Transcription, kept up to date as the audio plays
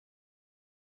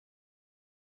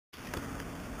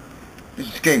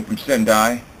This is King from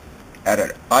Sendai at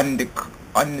an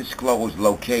undisclosed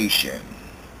location.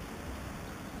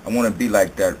 I want to be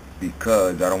like that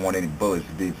because I don't want any bullets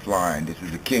to be flying. This is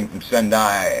the King from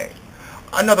Sendai.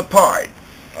 Another part,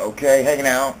 okay, hanging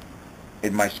out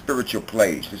in my spiritual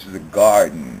place. This is a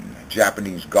garden, a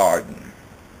Japanese garden.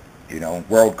 You know,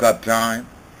 World Cup time.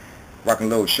 Rocking a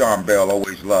little Sean Bell,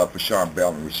 always love for Sean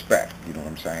Bell and respect. You know what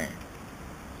I'm saying?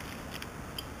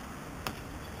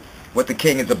 What the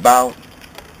King is about?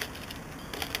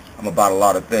 I'm about a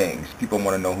lot of things. People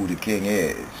want to know who the King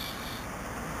is.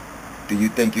 Do you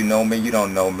think you know me? You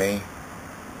don't know me.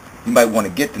 You might want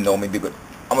to get to know me because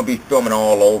I'm going to be filming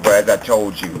all over, as I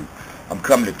told you. I'm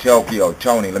coming to Tokyo.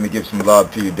 Tony, let me give some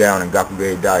love to you down in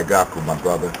Gakugei Daigaku, my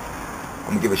brother. I'm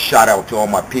going to give a shout out to all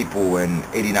my people in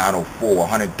 8904,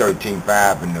 113th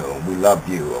Avenue. We love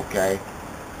you, okay?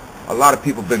 A lot of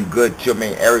people been good to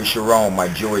me. Ari Sharon, my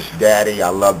Jewish daddy, I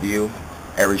love you.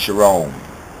 Ari Sharon.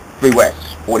 3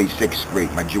 West, 46th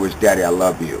Street, my Jewish daddy, I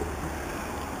love you.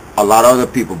 A lot of other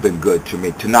people been good to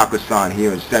me. Tanaka-san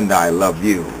here in Sendai, I love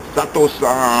you.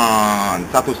 Sato-san,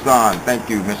 thank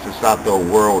you, Mr. Sato,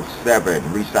 World 7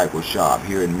 Recycle Shop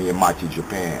here in Miyamachi,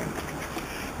 Japan.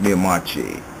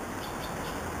 Miyamachi.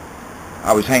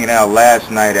 I was hanging out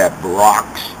last night at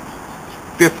Barack's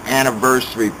 5th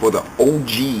anniversary for the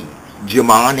OG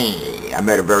Jimani. I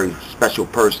met a very special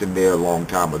person there a long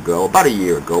time ago, about a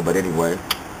year ago, but anyway,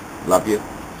 love you.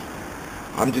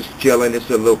 I'm just chilling. It's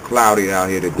a little cloudy down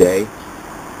here today.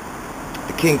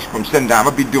 The King's from Sendai. I'm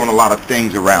going to be doing a lot of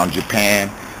things around Japan.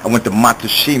 I went to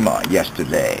Matsushima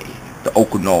yesterday, the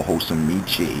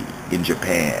OKUNOHOSOMICHI in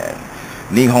Japan.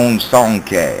 Nihon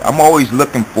Sonkei. I'm always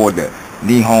looking for the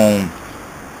Nihon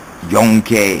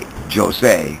Yonkei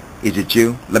Josei. Is it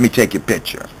you? Let me take your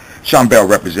picture. Sean Bell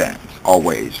represents.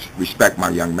 Always. Respect my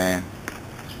young man.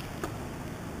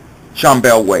 Sean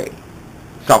Bell Way.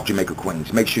 South Jamaica,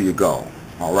 Queens. Make sure you go.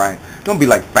 Alright? Don't be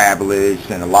like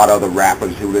Fabulous and a lot of other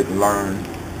rappers who didn't learn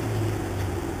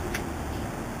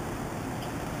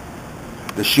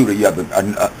to shoot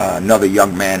another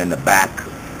young man in the back.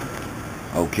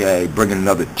 Okay? Bringing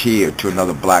another tear to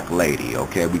another black lady.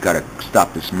 Okay? We gotta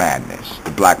stop this madness.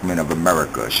 The black men of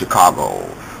America. Chicago.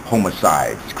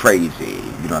 Homicides. Crazy.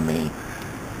 You know what I mean?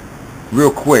 Real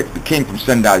quick, the King from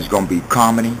Sendai is gonna be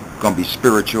comedy. Gonna be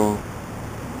spiritual.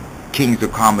 King's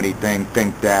of comedy thing,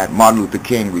 think that. Martin Luther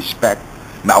King, respect.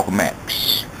 Malcolm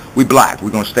X. We black,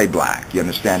 we're gonna stay black, you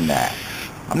understand that?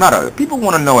 I'm not a, people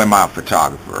want to know, am I a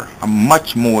photographer? I'm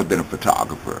much more than a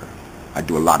photographer. I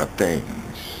do a lot of things.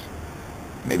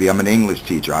 Maybe I'm an English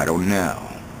teacher, I don't know.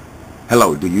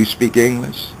 Hello, do you speak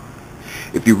English?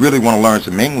 If you really want to learn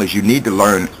some English, you need to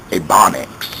learn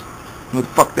Ebonics. You know what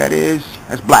the fuck that is?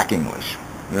 That's black English,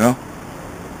 you know?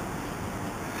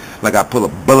 Like I pull a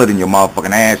bullet in your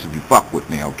motherfucking ass if you fuck with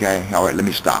me, okay? Alright, let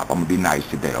me stop. I'm gonna be nice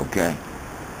today, okay?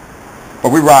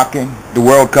 But we rocking. The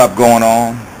World Cup going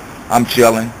on. I'm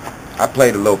chilling. I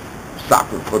played a little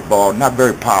soccer, football. Not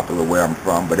very popular where I'm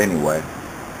from, but anyway.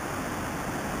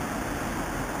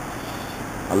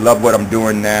 I love what I'm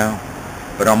doing now.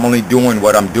 But I'm only doing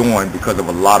what I'm doing because of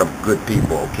a lot of good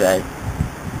people, okay?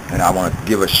 And I want to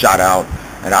give a shout out.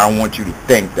 And I don't want you to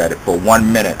think that for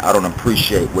 1 minute I don't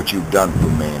appreciate what you've done for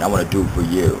me, and I want to do for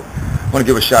you. I want to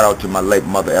give a shout out to my late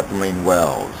mother, Ethelene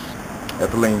Wells.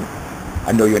 Ethelene,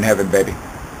 I know you're in heaven, baby.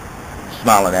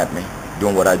 Smiling at me,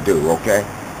 doing what I do, okay?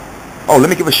 Oh, let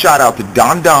me give a shout out to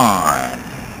Don Don.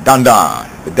 Don Don,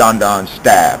 the Don Don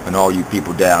staff and all you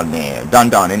people down there. Don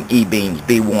Don and E-Beans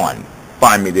B1.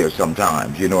 Find me there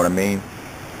sometimes, you know what I mean?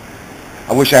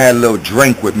 I wish I had a little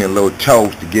drink with me, a little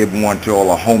toast to give one to all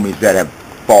the homies that have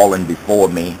fallen before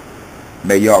me.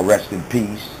 May y'all rest in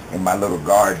peace in my little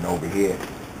garden over here.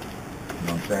 You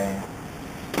know what I'm saying?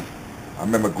 I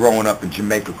remember growing up in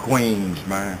Jamaica, Queens,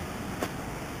 man.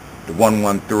 The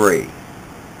 113.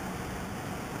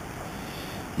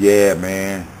 Yeah,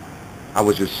 man. I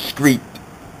was a street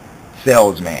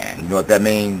salesman. You know what that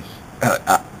means?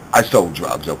 I sold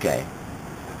drugs, okay?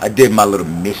 I did my little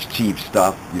mischief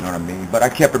stuff, you know what I mean? But I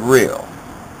kept it real.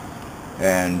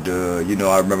 And, you know,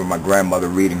 I remember my grandmother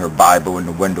reading her Bible in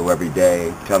the window every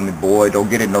day, telling me, boy, don't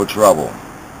get in no trouble.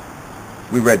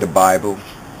 We read the Bible.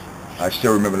 I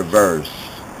still remember the verse.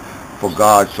 For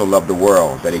God so loved the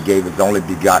world that he gave his only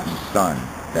begotten Son,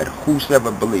 that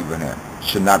whosoever believe in him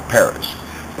should not perish,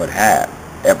 but have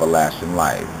everlasting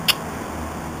life.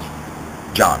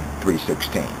 John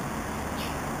 3:16.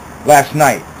 Last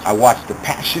night, I watched The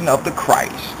Passion of the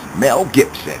Christ, Mel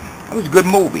Gibson. It was a good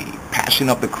movie. Passion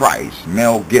of the Christ,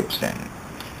 Mel Gibson.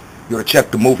 You ought to check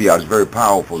the movie out. It's very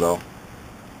powerful, though.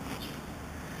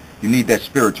 You need that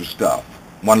spiritual stuff.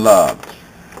 One love.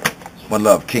 One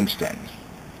love, Kingston.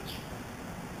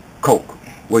 Coke,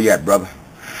 where you at, brother?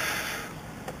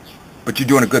 But you're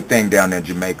doing a good thing down there in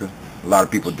Jamaica. A lot of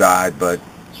people died, but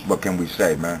what can we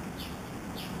say, man?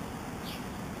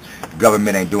 The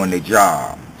government ain't doing their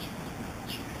job.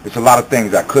 There's a lot of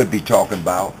things I could be talking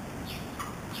about,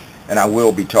 and I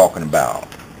will be talking about.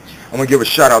 I'm going to give a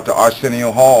shout out to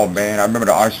Arsenio Hall, man. I remember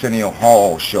the Arsenio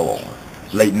Hall show,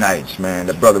 late nights, man.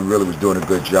 That brother really was doing a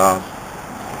good job.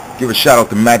 Give a shout out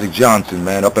to Magic Johnson,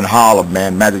 man, up in Harlem,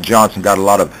 man. Magic Johnson got a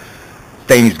lot of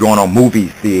things going on, movie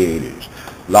theaters.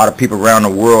 A lot of people around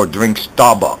the world drink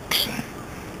Starbucks.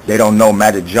 They don't know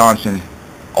Magic Johnson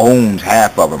owns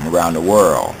half of them around the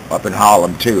world. Up in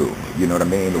Harlem, too. You know what I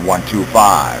mean? The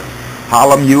 125.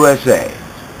 Harlem, USA.